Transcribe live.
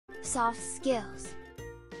Soft skills.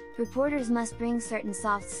 Reporters must bring certain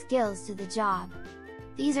soft skills to the job.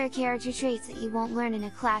 These are character traits that you won't learn in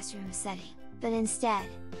a classroom setting, but instead,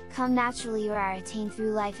 come naturally or are attained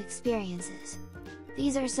through life experiences.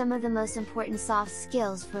 These are some of the most important soft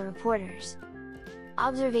skills for reporters.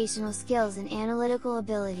 Observational skills and analytical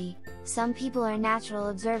ability. Some people are natural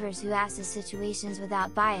observers who assess situations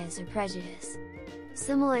without bias or prejudice.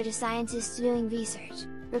 Similar to scientists doing research,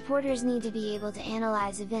 reporters need to be able to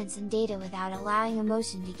analyze events and data without allowing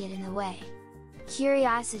emotion to get in the way.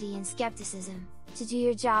 Curiosity and skepticism. To do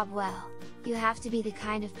your job well, you have to be the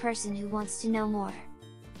kind of person who wants to know more.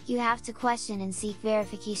 You have to question and seek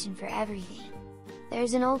verification for everything.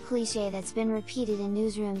 There's an old cliche that's been repeated in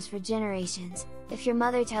newsrooms for generations: if your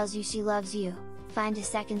mother tells you she loves you, find a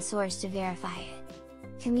second source to verify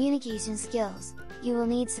it. Communication skills. You will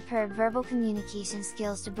need superb verbal communication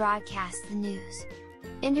skills to broadcast the news.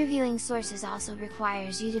 Interviewing sources also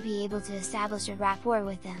requires you to be able to establish a rapport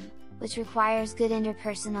with them, which requires good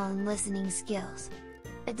interpersonal and listening skills.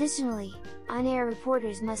 Additionally, on-air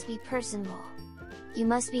reporters must be personable. You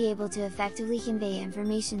must be able to effectively convey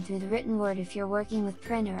information through the written word if you're working with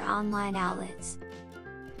print or online outlets.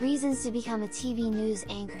 Reasons to become a TV news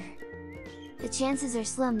anchor. The chances are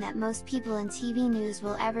slim that most people in TV news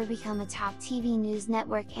will ever become a top TV news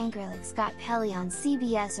network anchor like Scott Pelley on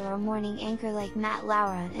CBS, or a morning anchor like Matt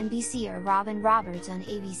Lauer on NBC or Robin Roberts on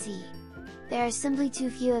ABC. There are simply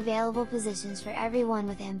too few available positions for everyone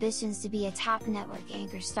with ambitions to be a top network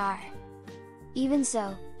anchor star. Even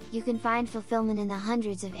so, you can find fulfillment in the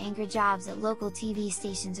hundreds of anchor jobs at local TV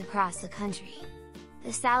stations across the country.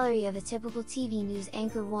 The salary of a typical TV news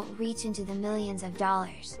anchor won't reach into the millions of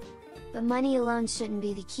dollars. But money alone shouldn't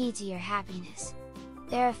be the key to your happiness.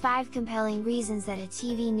 There are 5 compelling reasons that a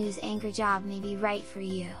TV news anchor job may be right for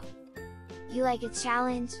you. You like a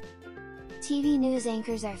challenge? TV news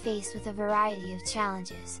anchors are faced with a variety of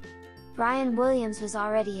challenges. Brian Williams was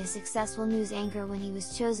already a successful news anchor when he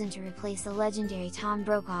was chosen to replace the legendary Tom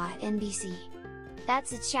Brokaw at NBC.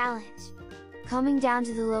 That's a challenge! Coming down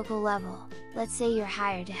to the local level, let's say you're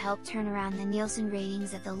hired to help turn around the Nielsen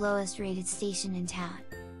ratings at the lowest rated station in town.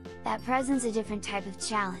 That presents a different type of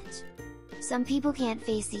challenge. Some people can't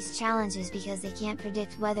face these challenges because they can't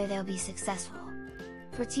predict whether they'll be successful.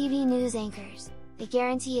 For TV news anchors, the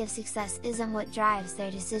guarantee of success isn't what drives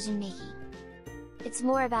their decision making. It's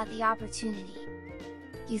more about the opportunity.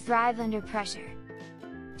 You thrive under pressure.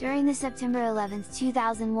 During the September 11,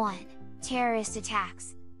 2001, terrorist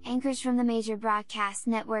attacks, anchors from the major broadcast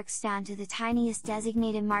networks down to the tiniest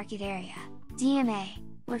designated market area, DMA,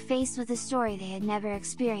 were faced with a story they had never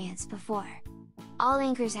experienced before. All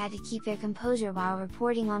anchors had to keep their composure while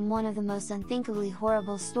reporting on one of the most unthinkably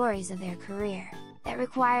horrible stories of their career, that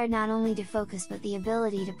required not only to focus but the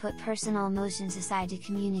ability to put personal emotions aside to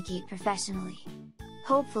communicate professionally.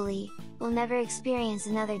 Hopefully, we'll never experience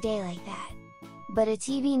another day like that. But a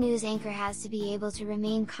TV news anchor has to be able to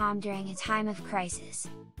remain calm during a time of crisis.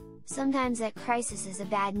 Sometimes that crisis is a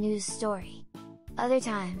bad news story. Other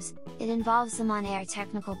times, it involves some on-air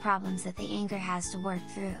technical problems that the anchor has to work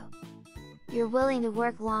through. You're willing to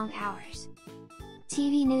work long hours.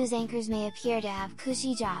 TV news anchors may appear to have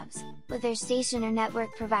cushy jobs, with their station or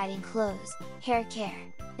network providing clothes, hair care,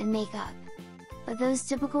 and makeup. But those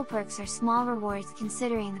typical perks are small rewards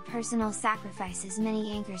considering the personal sacrifices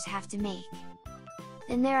many anchors have to make.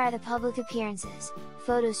 Then there are the public appearances,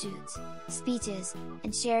 photo shoots, speeches,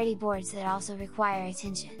 and charity boards that also require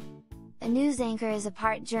attention. A news anchor is a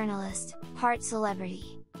part journalist, part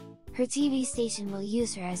celebrity. Her TV station will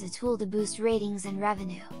use her as a tool to boost ratings and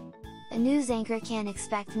revenue. A news anchor can't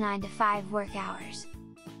expect 9 to 5 work hours.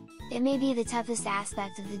 It may be the toughest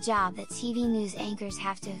aspect of the job that TV news anchors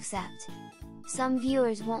have to accept. Some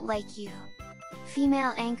viewers won't like you.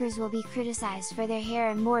 Female anchors will be criticized for their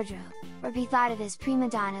hair and wardrobe, or be thought of as prima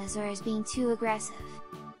donnas or as being too aggressive.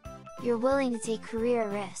 You're willing to take career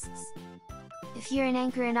risks. If you're an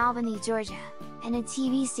anchor in Albany, Georgia, and a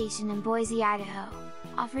TV station in Boise, Idaho,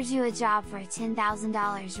 offers you a job for a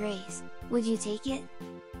 $10,000 raise, would you take it?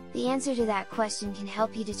 The answer to that question can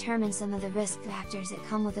help you determine some of the risk factors that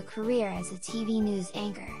come with a career as a TV news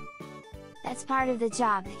anchor. That's part of the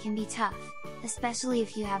job that can be tough, especially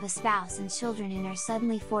if you have a spouse and children and are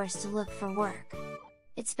suddenly forced to look for work.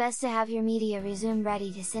 It's best to have your media resume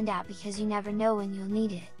ready to send out because you never know when you'll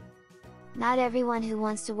need it. Not everyone who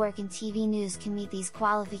wants to work in TV news can meet these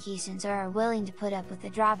qualifications or are willing to put up with the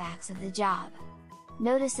drawbacks of the job.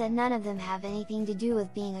 Notice that none of them have anything to do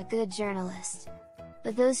with being a good journalist.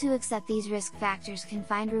 But those who accept these risk factors can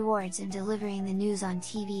find rewards in delivering the news on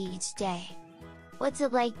TV each day. What's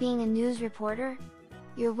it like being a news reporter?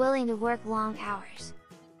 You're willing to work long hours.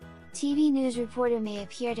 TV news reporter may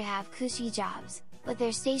appear to have cushy jobs, with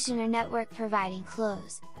their station or network providing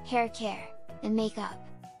clothes, hair care, and makeup.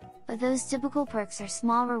 But those typical perks are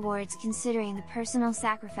small rewards considering the personal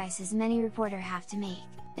sacrifices many reporters have to make.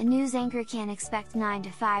 A news anchor can't expect 9 to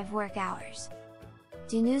 5 work hours.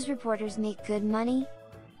 Do news reporters make good money?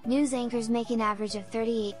 News anchors make an average of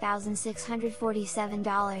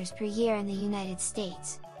 $38,647 per year in the United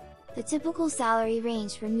States. The typical salary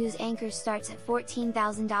range for news anchors starts at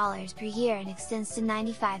 $14,000 per year and extends to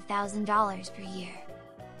 $95,000 per year.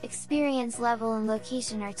 Experience level and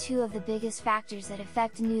location are two of the biggest factors that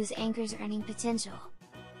affect a news anchor's earning potential.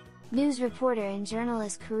 News reporter and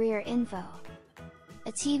journalist career info.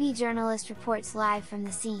 A TV journalist reports live from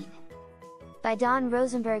the scene. By Don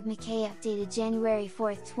Rosenberg McKay, updated January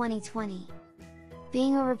 4, 2020.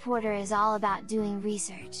 Being a reporter is all about doing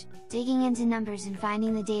research, digging into numbers and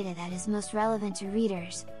finding the data that is most relevant to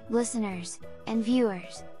readers, listeners, and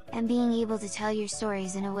viewers, and being able to tell your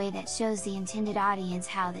stories in a way that shows the intended audience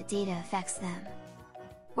how that data affects them.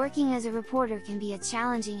 Working as a reporter can be a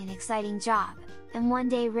challenging and exciting job, and one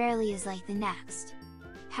day rarely is like the next.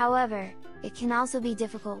 However, it can also be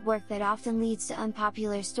difficult work that often leads to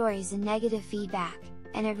unpopular stories and negative feedback,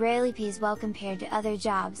 and it rarely pays well compared to other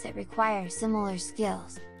jobs that require similar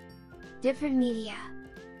skills. Different media.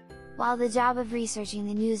 While the job of researching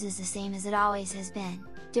the news is the same as it always has been,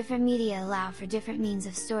 different media allow for different means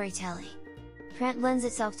of storytelling. Print lends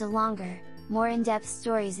itself to longer, more in-depth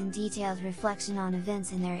stories and detailed reflection on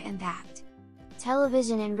events and their impact.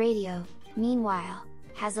 Television and radio, meanwhile,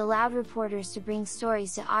 has allowed reporters to bring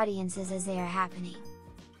stories to audiences as they are happening.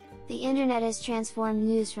 The internet has transformed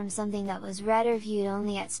news from something that was read or viewed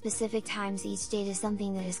only at specific times each day to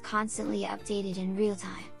something that is constantly updated in real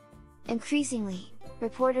time. Increasingly,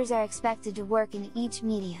 reporters are expected to work in each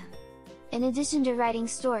medium. In addition to writing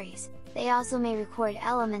stories, they also may record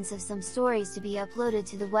elements of some stories to be uploaded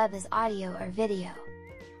to the web as audio or video.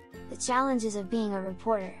 The challenges of being a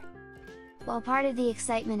reporter. While part of the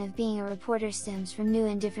excitement of being a reporter stems from new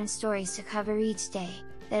and different stories to cover each day,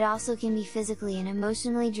 that also can be physically and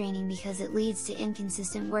emotionally draining because it leads to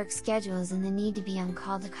inconsistent work schedules and the need to be on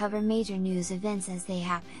call to cover major news events as they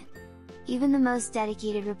happen. Even the most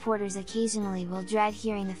dedicated reporters occasionally will dread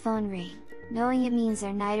hearing the phone ring, knowing it means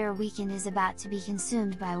their night or weekend is about to be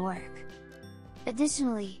consumed by work.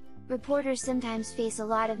 Additionally, reporters sometimes face a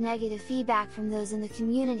lot of negative feedback from those in the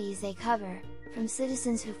communities they cover, from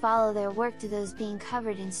citizens who follow their work to those being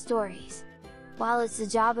covered in stories. While it's the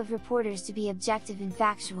job of reporters to be objective and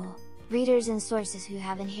factual, readers and sources who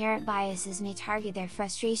have inherent biases may target their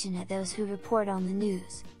frustration at those who report on the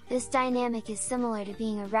news. This dynamic is similar to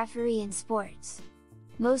being a referee in sports.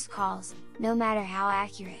 Most calls, no matter how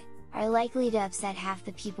accurate, are likely to upset half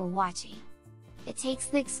the people watching. It takes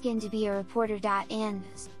thick skin to be a reporter.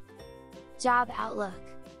 News. Job outlook.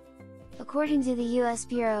 According to the U.S.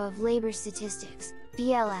 Bureau of Labor Statistics,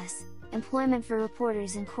 BLS, employment for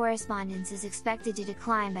reporters and correspondents is expected to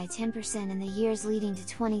decline by 10% in the years leading to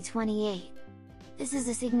 2028. This is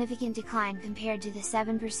a significant decline compared to the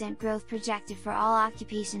 7% growth projected for all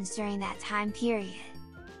occupations during that time period.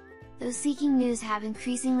 Those seeking news have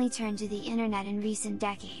increasingly turned to the internet in recent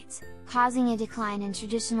decades, causing a decline in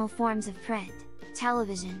traditional forms of print,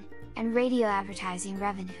 television, and radio advertising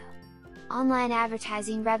revenue. Online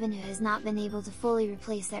advertising revenue has not been able to fully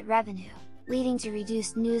replace that revenue, leading to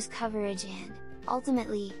reduced news coverage and,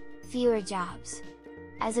 ultimately, fewer jobs.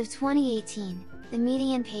 As of 2018, the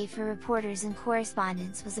median pay for reporters and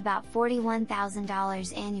correspondents was about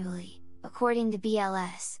 $41,000 annually, according to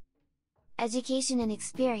BLS. Education and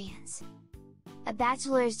experience. A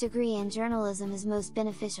bachelor's degree in journalism is most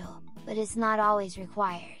beneficial, but it's not always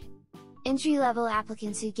required. Entry-level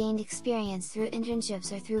applicants who gained experience through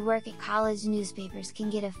internships or through work at college newspapers can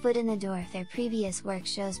get a foot in the door if their previous work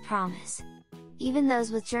shows promise. Even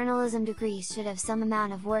those with journalism degrees should have some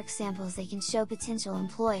amount of work samples they can show potential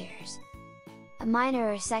employers. A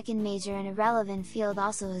minor or second major in a relevant field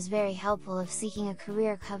also is very helpful if seeking a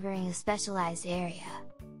career covering a specialized area.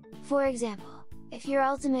 For example, if your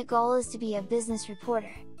ultimate goal is to be a business reporter,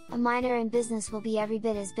 a minor in business will be every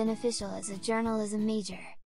bit as beneficial as a journalism major.